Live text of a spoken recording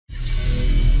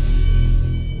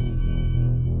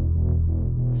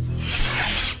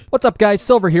What's up guys,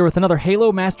 Silver here with another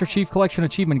Halo Master Chief Collection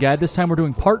Achievement Guide. This time we're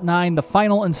doing Part 9, the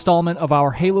final installment of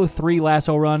our Halo 3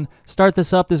 LASO run. Start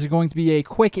this up, this is going to be a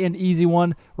quick and easy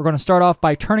one. We're going to start off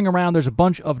by turning around. There's a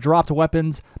bunch of dropped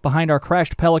weapons behind our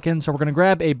crashed Pelican, so we're going to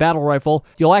grab a battle rifle.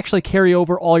 You'll actually carry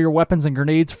over all your weapons and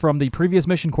grenades from the previous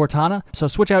mission, Cortana, so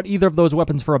switch out either of those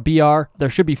weapons for a BR. There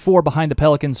should be 4 behind the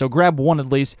Pelican, so grab one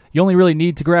at least. You only really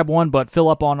need to grab one, but fill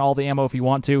up on all the ammo if you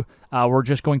want to. We're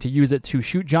just going to use it to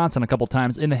shoot Johnson a couple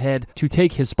times in the head to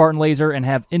take his Spartan laser and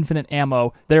have infinite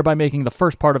ammo, thereby making the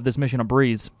first part of this mission a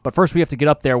breeze. But first we have to get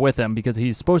up there with him because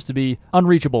he's supposed to be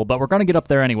unreachable, but we're going to get up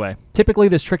there anyway. Typically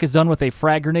this trick is done with a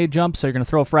frag grenade jump, so you're going to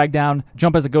throw a frag down,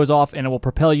 jump as it goes off, and it will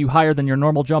propel you higher than your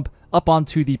normal jump up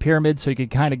onto the pyramid so you can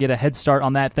kind of get a head start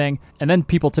on that thing. And then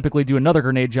people typically do another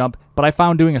grenade jump, but I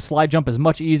found doing a slide jump is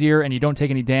much easier and you don't take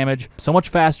any damage. So much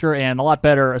faster and a lot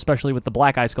better, especially with the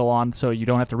black eye skull on, so you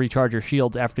don't have to recharge your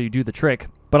shields after you do the trick.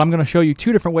 But I'm going to show you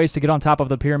 2 different ways to get on top of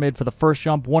the pyramid for the first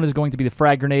jump. One is going to be the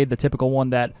frag grenade, the typical one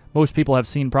that most people have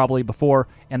seen probably before,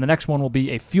 and the next one will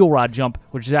be a fuel rod jump,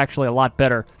 which is actually a lot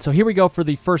better. So here we go for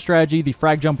the first strategy, the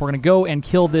frag jump. We're going to go and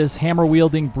kill this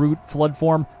hammer-wielding brute flood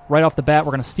form. Right off the bat,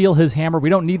 we're going to steal his hammer. We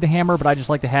don't need the hammer, but I just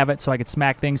like to have it so I can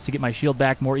smack things to get my shield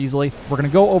back more easily. We're going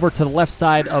to go over to the left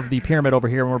side of the pyramid over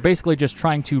here, and we're basically just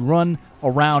trying to run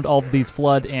around all of these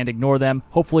flood and ignore them.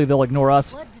 Hopefully they'll ignore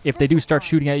us. If they do start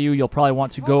shooting at you, you'll probably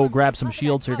want to go grab some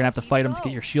shield, so you're going to have to fight them to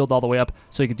get your shield all the way up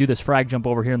so you can do this frag jump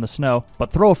over here in the snow.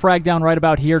 But throw a frag down right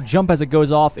about here, jump as it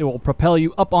goes off, it will propel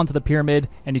you up onto the pyramid,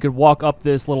 and you could walk up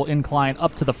this little incline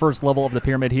up to the first level of the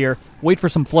pyramid here. Wait for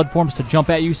some flood forms to jump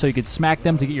at you so you could smack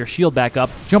them to get your shield back up.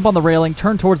 Jump on the railing,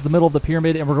 turn towards the middle of the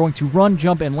pyramid, and we're going to run,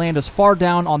 jump, and land as far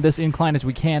down on this incline as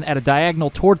we can at a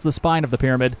diagonal towards the spine of the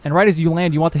pyramid. And right as you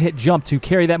land, you want to hit jump to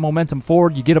carry that momentum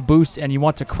forward. You get a boost, and you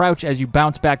want to crouch as you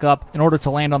bounce back up in order to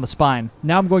land on the spine.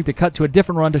 Now I'm going to cut to a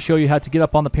different run to show you how to get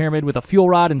up on the pyramid with a fuel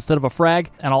rod instead of a frag,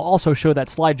 and I'll also show that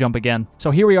slide jump again.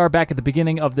 So here we are back at the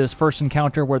beginning of this first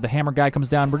encounter where the hammer guy comes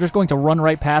down. We're just going to run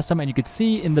right past him, and you can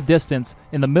see in the distance,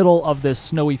 in the middle of this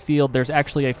snowy field, there's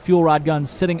actually a fuel rod gun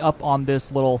sitting up on this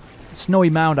little snowy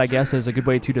mound, I guess is a good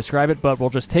way to describe it, but we'll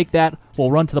just take that, we'll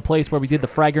run to the place where we did the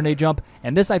frag grenade jump,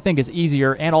 and this I think is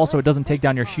easier, and also it doesn't take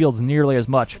down your shields nearly as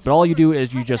much. But all you do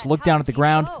is you just look down at the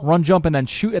ground, run, jump, and then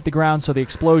shoot at the ground, so the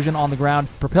explosion on the ground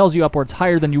propels you upwards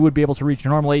higher than you would be able to reach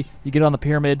normally. You get on the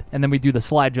pyramid, and then we do the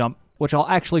slide jump, which I'll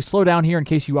actually slow down here in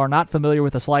case you are not familiar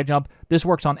with a slide jump. This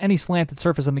works on any slanted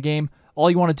surface in the game. All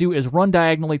you want to do is run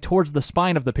diagonally towards the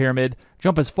spine of the pyramid,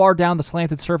 jump as far down the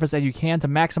slanted surface as you can to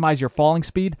maximize your falling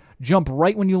speed, jump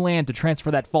right when you land to transfer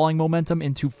that falling momentum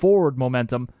into forward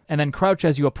momentum, and then crouch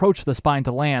as you approach the spine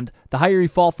to land. The higher you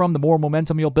fall from, the more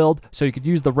momentum you'll build, so you could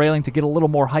use the railing to get a little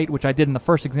more height, which I did in the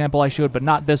first example I showed, but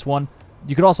not this one.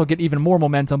 You could also get even more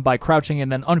momentum by crouching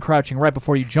and then uncrouching right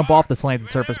before you jump off the slanted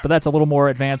surface, but that's a little more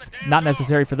advanced, not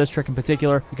necessary for this trick in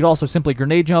particular. You could also simply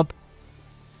grenade jump,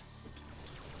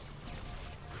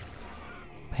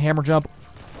 hammer jump,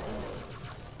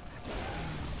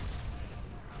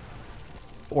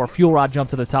 or fuel rod jump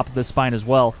to the top of this spine as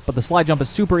well. But the slide jump is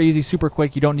super easy, super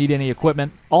quick. You don't need any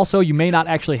equipment. Also, you may not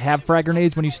actually have frag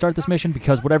grenades when you start this mission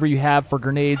because whatever you have for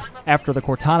grenades after the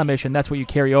Cortana mission, that's what you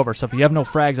carry over. So if you have no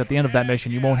frags at the end of that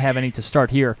mission, you won't have any to start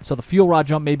here. So the fuel rod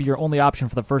jump may be your only option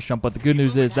for the first jump, but the good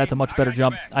news is that's a much better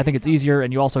jump. I think it's easier,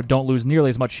 and you also don't lose nearly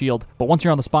as much shield. But once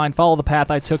you're on the spine, follow the path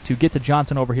I took to get to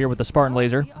Johnson over here with the Spartan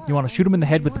laser. You want to shoot him in the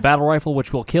head with the battle rifle,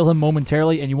 which will kill him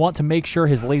momentarily, and you want to make sure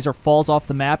his laser falls off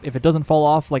the map. If it doesn't fall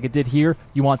off like it did here,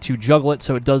 you want to juggle it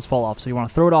so it does fall off. So you want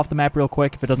to throw it off the map real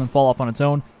quick. If it doesn't fall off on its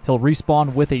own, he'll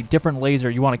respawn with a different laser.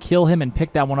 You want to kill him and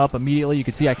pick that one up immediately. You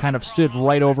can see I kind of stood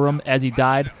right over him as he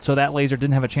died, so that laser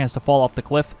didn't have a chance to fall off the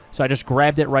cliff. So I just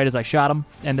grabbed it right as I shot him.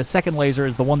 And the second laser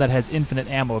is the one that has infinite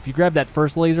ammo. If you grab that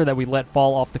first laser that we let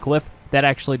fall off the cliff, that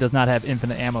actually does not have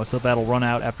infinite ammo, so that'll run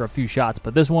out after a few shots.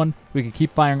 But this one, we could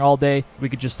keep firing all day. We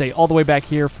could just stay all the way back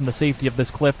here from the safety of this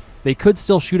cliff. They could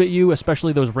still shoot at you,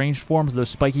 especially those ranged forms, those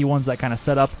spiky ones that kind of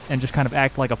set up and just kind of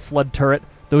act like a flood turret.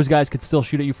 Those guys could still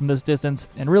shoot at you from this distance,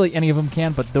 and really any of them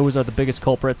can, but those are the biggest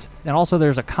culprits. And also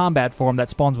there's a combat form that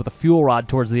spawns with a fuel rod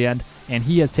towards the end, and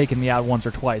he has taken me out once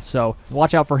or twice, so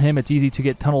watch out for him. It's easy to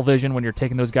get tunnel vision when you're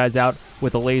taking those guys out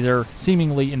with a laser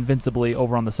seemingly invincibly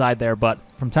over on the side there, but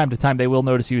from time to time they will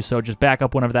notice you, so just back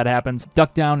up whenever that happens,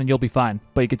 duck down, and you'll be fine.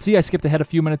 But you can see I skipped ahead a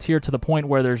few minutes here to the point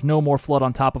where there's no more flood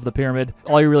on top of the pyramid.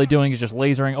 All you're really doing is just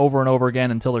lasering over and over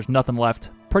again until there's nothing left.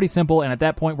 pretty simple, and at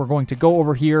that point, we're going to go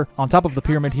over here on top of the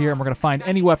pyramid here, and we're going to find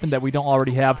any weapon that we don't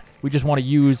already have. We just want to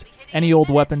use any old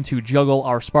weapon to juggle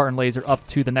our Spartan laser up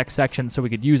to the next section so we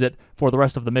could use it for the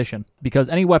rest of the mission. Because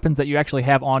any weapons that you actually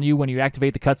have on you when you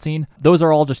activate the cutscene, those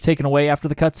are all just taken away after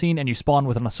the cutscene, and you spawn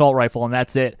with an assault rifle, and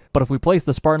that's it. But if we place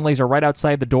the Spartan laser right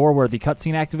outside the door where the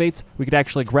cutscene activates, we could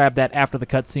actually grab that after the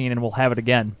cutscene, and we'll have it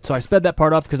again. So I sped that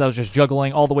part up because I was just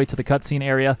juggling all the way to the cutscene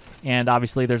area, and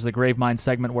obviously there's the grave mine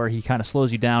segment where he kind of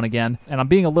slows you down again. And I'm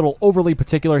being a little overly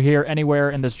particular here. Anywhere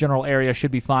in this general area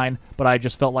should be fine, but I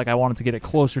just felt like I wanted to get it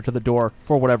closer to the door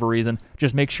for whatever reason.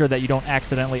 Just make sure that you don't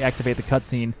accidentally activate the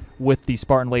cutscene with the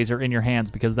Spartan laser in your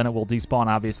hands, because then it will despawn,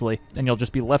 obviously, and you'll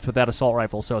just be left with that assault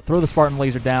rifle. So throw the Spartan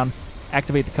laser down,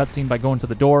 activate the cutscene by going to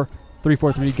the door.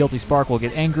 343 Guilty Spark will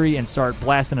get angry and start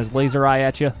blasting his laser eye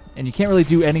at you, and you can't really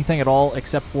do anything at all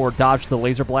except for dodge the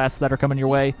laser blasts that are coming your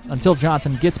way until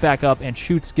Johnson gets back up and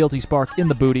shoots Guilty Spark in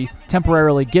the booty,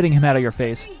 temporarily getting him out of your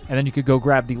face, and then you could go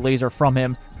grab the laser from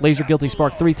him, laser Guilty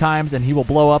Spark 3 times, and he will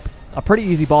blow up. A pretty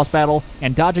easy boss battle,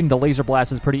 and dodging the laser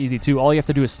blast is pretty easy too. All you have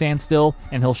to do is stand still,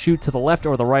 and he'll shoot to the left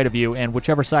or the right of you, and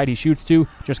whichever side he shoots to,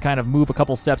 just kind of move a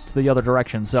couple steps to the other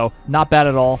direction. So, not bad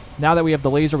at all. Now that we have the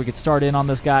laser, we could start in on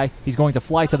this guy. He's going to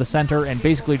fly to the center and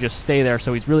basically just stay there,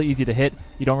 so he's really easy to hit.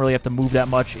 You don't really have to move that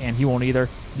much, and he won't either.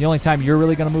 The only time you're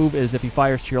really going to move is if he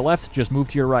fires to your left, just move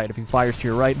to your right. If he fires to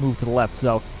your right, move to the left.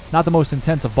 So, not the most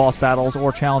intense of boss battles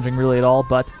or challenging really at all,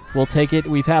 but we'll take it.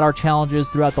 We've had our challenges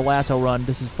throughout the LASO run.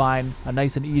 This is fine. A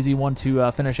nice and easy one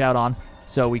to finish out on.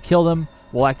 So we killed him.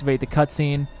 We'll activate the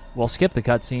cutscene. We'll skip the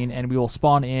cutscene, and we will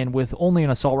spawn in with only an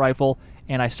assault rifle.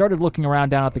 And I started looking around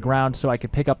down at the ground so I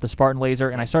could pick up the Spartan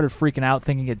laser, and I started freaking out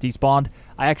thinking it despawned.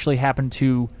 I actually happened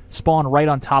to spawn right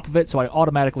on top of it, so I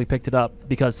automatically picked it up,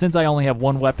 because since I only have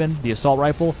one weapon, the assault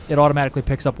rifle, it automatically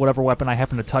picks up whatever weapon I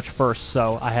happen to touch first.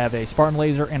 So I have a Spartan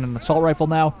laser and an assault rifle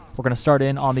now. We're going to start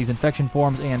in on these infection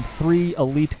forms and 3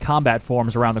 elite combat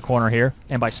forms around the corner here.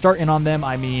 And by start in on them,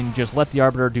 I mean just let the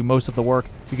Arbiter do most of the work.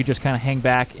 You could just kind of hang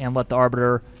back and let the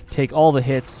Arbiter take all the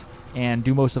hits and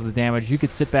do most of the damage. You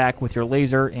could sit back with your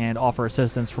laser and offer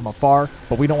assistance from afar,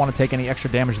 but we don't want to take any extra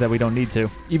damage that we don't need to.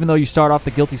 Even though you start off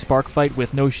the Guilty Spark fight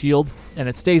with no shield, and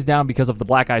it stays down because of the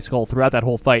Black Eye Skull throughout that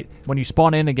whole fight, when you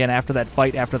spawn in again after that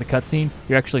fight, after the cutscene,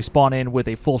 you actually spawn in with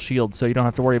a full shield, so you don't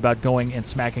have to worry about going and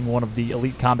smacking one of the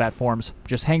elite combat forms.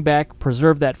 Just hang back,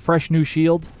 preserve that fresh new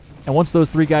shield, and once those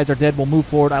 3 guys are dead, we'll move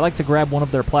forward. I like to grab one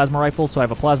of their plasma rifles, so I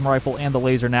have a plasma rifle and the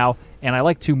laser now, and I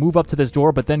like to move up to this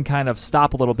door, but then kind of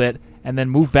stop a little bit and then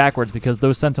move backwards, because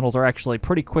those sentinels are actually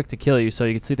pretty quick to kill you. So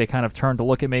you can see they kind of turn to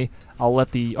look at me. I'll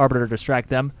let the Arbiter distract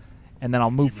them, and then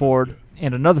I'll move forward.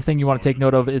 And another thing you want to take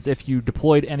note of is if you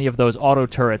deployed any of those auto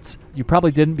turrets. You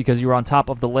probably didn't, because you were on top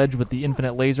of the ledge with the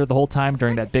infinite laser the whole time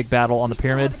during that big battle on the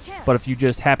pyramid. But if you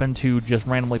just happen to just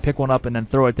randomly pick one up and then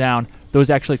throw it down, those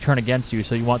actually turn against you,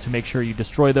 so you want to make sure you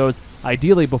destroy those,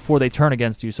 ideally before they turn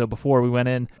against you. So before we went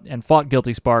in and fought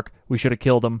Guilty Spark, we should have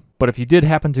killed him. But if you did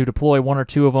happen to deploy 1 or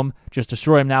 2 of them, just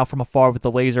destroy them now from afar with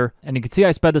the laser. And you can see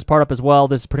I sped this part up as well.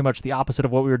 This is pretty much the opposite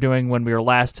of what we were doing when we were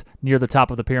last near the top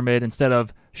of the pyramid. Instead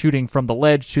of shooting from the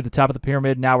ledge to the top of the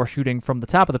pyramid, now we're shooting from the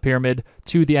top of the pyramid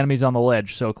to the enemies on the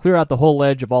ledge. So clear out the whole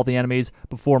ledge of all the enemies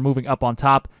before moving up on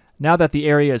top. Now that the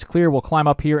area is clear, we'll climb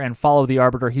up here and follow the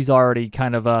Arbiter. He's already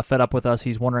kind of fed up with us.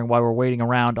 He's wondering why we're waiting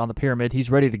around on the pyramid. He's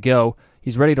ready to go.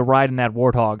 He's ready to ride in that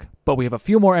Warthog. But we have a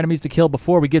few more enemies to kill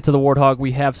before we get to the Warthog.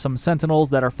 We have some Sentinels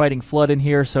that are fighting Flood in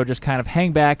here, so just kind of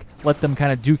hang back, let them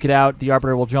kind of duke it out. The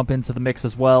Arbiter will jump into the mix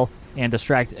as well and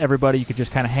distract everybody. You could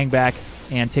just kind of hang back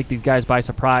and take these guys by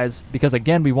surprise, because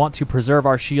again, we want to preserve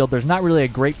our shield. There's not really a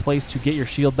great place to get your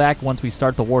shield back once we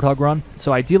start the Warthog run,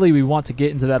 so ideally we want to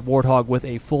get into that Warthog with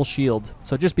a full shield.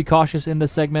 So just be cautious in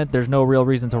this segment. There's no real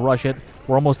reason to rush it.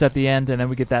 We're almost at the end, and then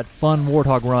we get that fun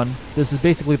Warthog run. This is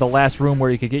basically the last room where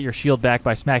you could get your shield back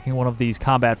by smacking one of these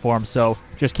combat forms, so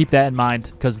just keep that in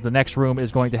mind, because the next room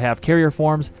is going to have carrier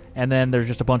forms, and then there's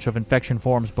just a bunch of infection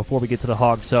forms before we get to the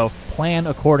hog, so plan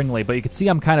accordingly. But you can see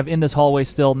I'm kind of in this hallway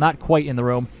still, not quite in the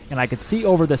room, and I could see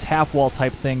over this half wall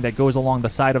type thing that goes along the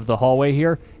side of the hallway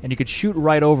here, and you could shoot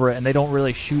right over it, and they don't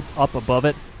really shoot up above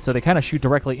it, so they kind of shoot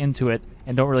directly into it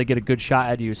and don't really get a good shot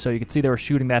at you. So you can see they were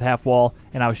shooting that half wall,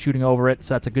 and I was shooting over it,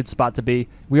 so that's a good spot to be.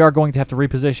 We are going to have to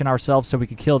reposition ourselves so we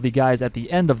can kill the guys at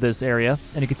the end of this area.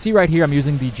 And you can see right here I'm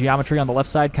using the geometry on the left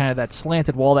side, kind of that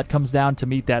slanted wall that comes down to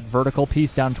meet that vertical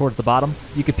piece down towards the bottom.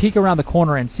 You could peek around the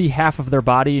corner and see half of their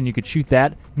body, and you could shoot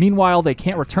that. Meanwhile, they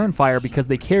can't return fire because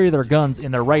they carry their guns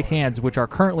in their right hands, which are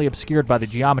currently obscured by the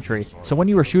geometry. So when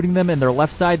you were shooting them in their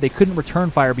left side, they couldn't return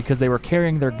fire because they were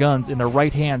carrying their guns in their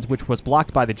right hands, which was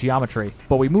blocked by the geometry.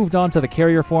 But we moved on to the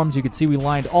carrier forms. You can see we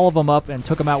lined all of them up and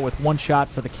took them out with one shot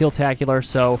for the kill-tacular,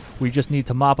 so we just need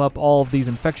to mop up all of these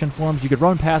infection forms. You could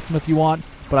run past them if you want,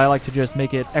 but I like to just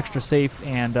make it extra safe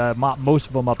and mop most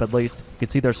of them up at least. You can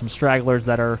see there's some stragglers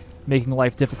that are making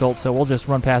life difficult, so we'll just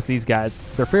run past these guys.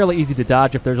 They're fairly easy to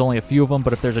dodge if there's only a few of them,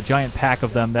 but if there's a giant pack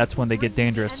of them, that's when they get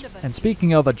dangerous. And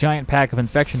speaking of a giant pack of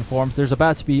infection forms, there's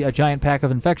about to be a giant pack of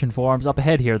infection forms up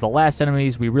ahead here. The last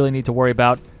enemies we really need to worry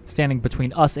about, standing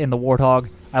between us and the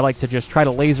Warthog. I like to just try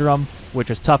to laser them,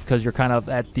 which is tough because you're kind of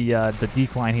at the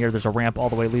decline here. There's a ramp all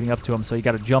the way leading up to them, so you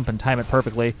got to jump and time it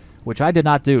perfectly, which I did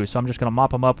not do, so I'm just going to mop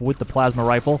them up with the plasma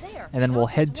rifle, and then we'll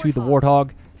head to the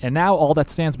Warthog. And now all that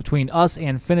stands between us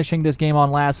and finishing this game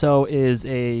on LASO is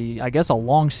I guess a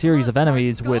long series of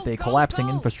enemies with a collapsing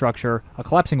infrastructure, a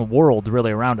collapsing world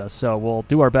really around us. So we'll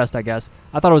do our best, I guess.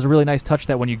 I thought it was a really nice touch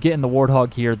that when you get in the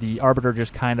Warthog here, the Arbiter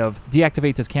just kind of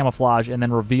deactivates his camouflage and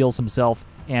then reveals himself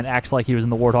and acts like he was in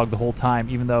the Warthog the whole time,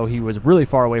 even though he was really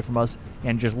far away from us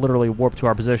and just literally warped to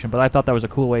our position. But I thought that was a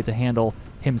cool way to handle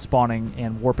him spawning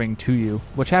and warping to you,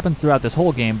 which happened throughout this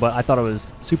whole game, but I thought it was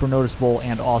super noticeable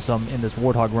and awesome in this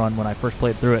Warthog run when I first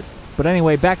played through it. But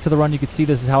anyway, back to the run. You can see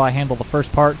this is how I handle the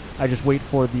first part. I just wait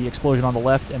for the explosion on the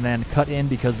left and then cut in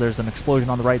because there's an explosion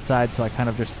on the right side, so I kind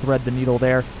of just thread the needle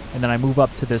there, and then I move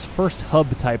up to this first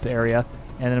hub type area,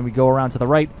 and then we go around to the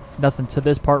right. Nothing to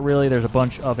this part really. There's a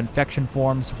bunch of infection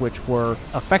forms which were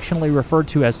affectionately referred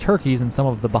to as turkeys in some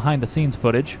of the behind the scenes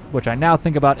footage, which I now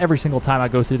think about every single time I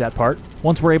go through that part.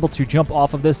 Once we're able to jump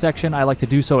off of this section, I like to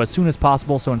do so as soon as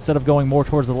possible, so instead of going more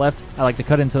towards the left, I like to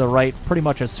cut into the right pretty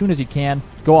much as soon as you can.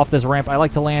 Go off this ramp. I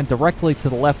like to land directly to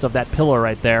the left of that pillar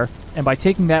right there. And by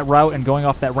taking that route and going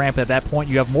off that ramp at that point,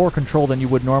 you have more control than you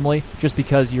would normally, just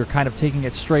because you're kind of taking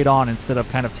it straight on instead of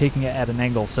kind of taking it at an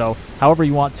angle. So however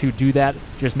you want to do that,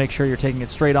 just make sure you're taking it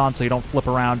straight on so you don't flip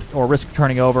around or risk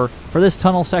turning over. For this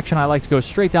tunnel section, I like to go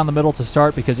straight down the middle to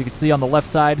start because you can see on the left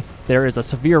side, there is a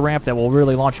severe ramp that will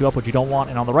really launch you up, which you don't want.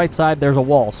 And on the right side, there's a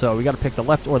wall. So we got to pick the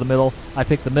left or the middle. I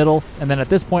pick the middle. And then at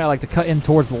this point, I like to cut in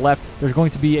towards the left. There's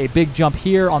going to be a big jump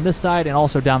here on this side and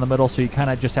also down the middle. So you kind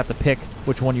of just have to pick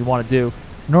which one you want to do.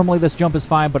 Normally this jump is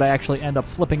fine, but I actually end up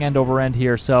flipping end over end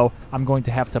here, so I'm going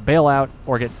to have to bail out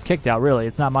or get kicked out, really.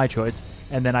 It's not my choice.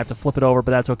 And then I have to flip it over,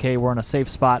 but that's okay. We're in a safe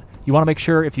spot. You want to make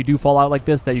sure if you do fall out like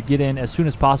this that you get in as soon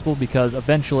as possible because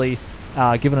eventually,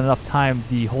 given enough time,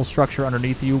 the whole structure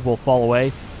underneath you will fall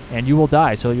away and you will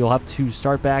die. So you'll have to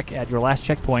start back at your last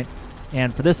checkpoint.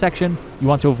 And for this section, you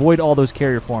want to avoid all those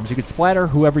carrier forms. You can splatter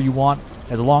whoever you want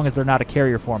as long as they're not a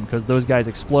carrier form because those guys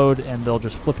explode and they'll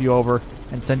just flip you over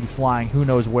and send you flying who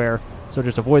knows where. So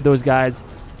just avoid those guys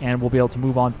and we'll be able to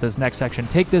move on to this next section.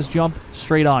 Take this jump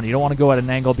straight on. You don't want to go at an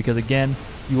angle because, again,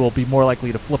 you will be more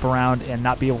likely to flip around and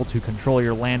not be able to control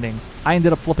your landing. I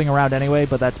ended up flipping around anyway,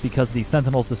 but that's because the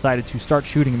Sentinels decided to start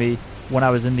shooting me when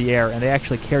I was in the air, and they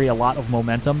actually carry a lot of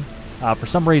momentum. For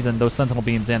some reason, those Sentinel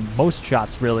beams and most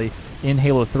shots, really, in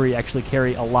Halo 3 actually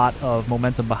carry a lot of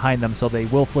momentum behind them, so they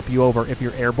will flip you over if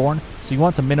you're airborne. So you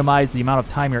want to minimize the amount of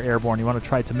time you're airborne. You want to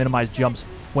try to minimize jumps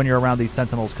when you're around these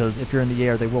Sentinels, because if you're in the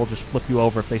air, they will just flip you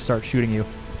over if they start shooting you.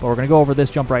 But we're going to go over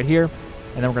this jump right here,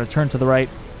 and then we're going to turn to the right.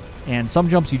 And some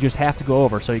jumps you just have to go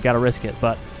over, so you got to risk it,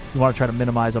 but you want to try to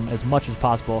minimize them as much as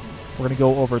possible. We're going to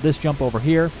go over this jump over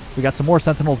here. We got some more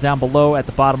Sentinels down below at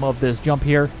the bottom of this jump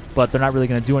here, but they're not really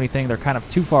going to do anything. They're kind of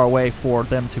too far away for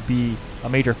them to be a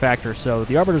major factor, so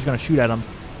the Arbiter's going to shoot at them,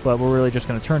 but we're really just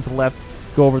going to turn to the left,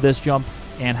 go over this jump,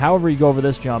 and however you go over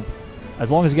this jump,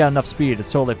 as long as you got enough speed,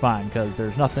 it's totally fine, because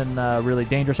there's nothing really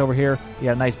dangerous over here. You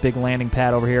got a nice big landing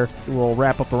pad over here. We'll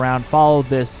wrap up around, follow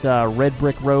this red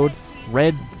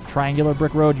triangular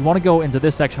brick road. You want to go into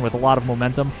this section with a lot of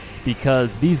momentum,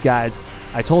 because these guys,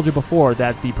 I told you before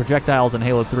that the projectiles in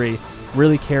Halo 3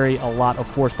 really carry a lot of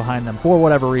force behind them for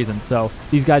whatever reason, so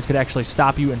these guys could actually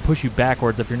stop you and push you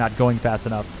backwards if you're not going fast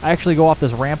enough. I actually go off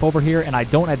this ramp over here, and I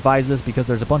don't advise this because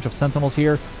there's a bunch of Sentinels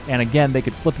here, and again, they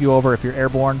could flip you over if you're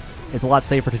airborne. It's a lot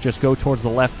safer to just go towards the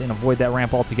left and avoid that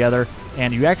ramp altogether,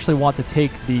 and you actually want to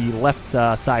take the left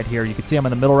side here. You can see I'm in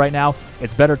the middle right now.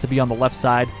 It's better to be on the left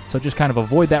side, so just kind of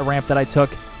avoid that ramp that I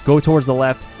took, go towards the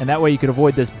left, and that way you could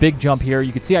avoid this big jump here.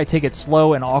 You can see I take it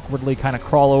slow and awkwardly kind of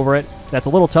crawl over it. That's a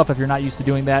little tough if you're not used to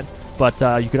doing that, but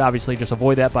you could obviously just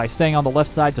avoid that by staying on the left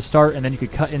side to start, and then you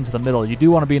could cut into the middle. You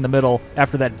do want to be in the middle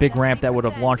after that big ramp that would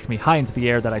have launched me high into the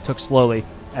air that I took slowly.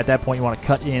 At that point, you want to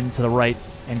cut in to the right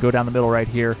and go down the middle right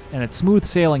here. And it's smooth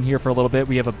sailing here for a little bit.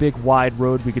 We have a big wide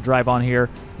road we could drive on here,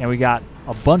 and we got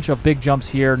a bunch of big jumps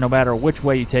here no matter which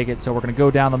way you take it. So we're going to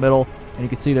go down the middle, and you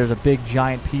can see there's a big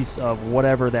giant piece of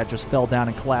whatever that just fell down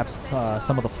and collapsed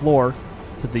some of the floor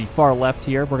to the far left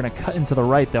here. We're going to cut into the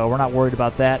right though. We're not worried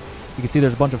about that. You can see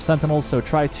there's a bunch of sentinels, so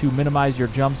try to minimize your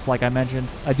jumps like I mentioned.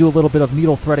 I do a little bit of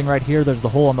needle threading right here. There's the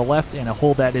hole on the left and a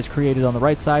hole that is created on the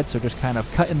right side, so just kind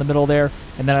of cut in the middle there.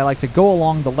 And then I like to go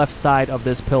along the left side of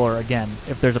this pillar again.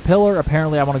 If there's a pillar,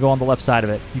 apparently I want to go on the left side of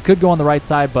it. You could go on the right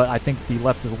side, but I think the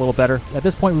left is a little better. At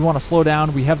this point, we want to slow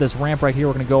down. We have this ramp right here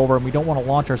we're going to go over, and we don't want to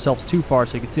launch ourselves too far.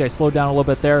 So you can see I slowed down a little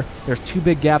bit there. There's two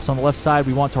big gaps on the left side.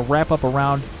 We want to wrap up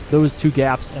around those two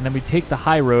gaps, and then we take the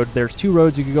high road. There's two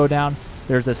roads you can go down.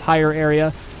 There's this higher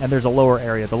area, and there's a lower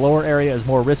area. The lower area is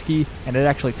more risky, and it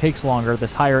actually takes longer.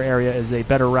 This higher area is a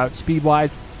better route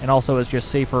speed-wise, and also is just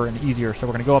safer and easier. So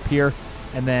we're going to go up here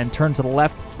and then turn to the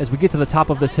left as we get to the top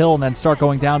of this hill and then start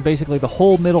going down. Basically, the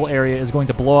whole middle area is going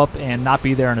to blow up and not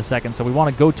be there in a second. So we want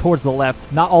to go towards the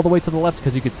left, not all the way to the left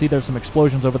because you can see there's some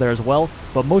explosions over there as well,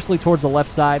 but mostly towards the left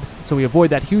side. So we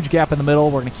avoid that huge gap in the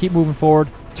middle. We're going to keep moving forward.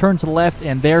 Turn to the left,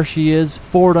 and there she is,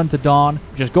 forward unto dawn.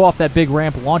 Just go off that big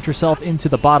ramp, launch yourself into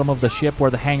the bottom of the ship where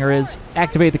the hangar is,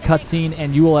 activate the cutscene,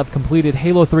 and you will have completed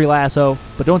Halo 3 LASO.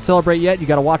 But don't celebrate yet. You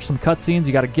got to watch some cutscenes.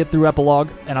 You got to get through epilogue,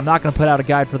 and I'm not going to put out a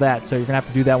guide for that, so you're going to have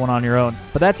to do that one on your own.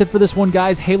 But that's it for this one,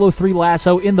 guys. Halo 3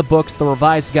 LASO in the books, the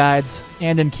revised guides,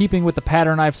 and in keeping with the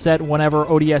pattern I've set whenever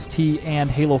ODST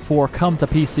and Halo 4 come to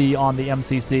PC on the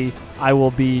MCC, I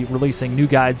will be releasing new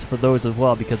guides for those as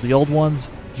well, because the old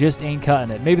ones just ain't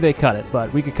cutting it. Maybe they cut it,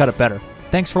 but we could cut it better.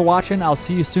 Thanks for watching. I'll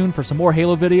see you soon for some more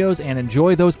Halo videos, and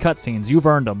enjoy those cutscenes. You've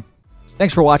earned them.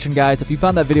 Thanks for watching, guys. If you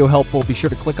found that video helpful, be sure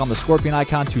to click on the scorpion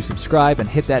icon to subscribe and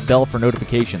hit that bell for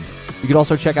notifications. You could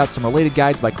also check out some related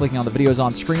guides by clicking on the videos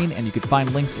on screen, and you can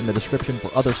find links in the description for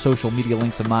other social media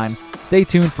links of mine. Stay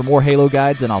tuned for more Halo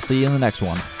guides, and I'll see you in the next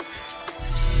one.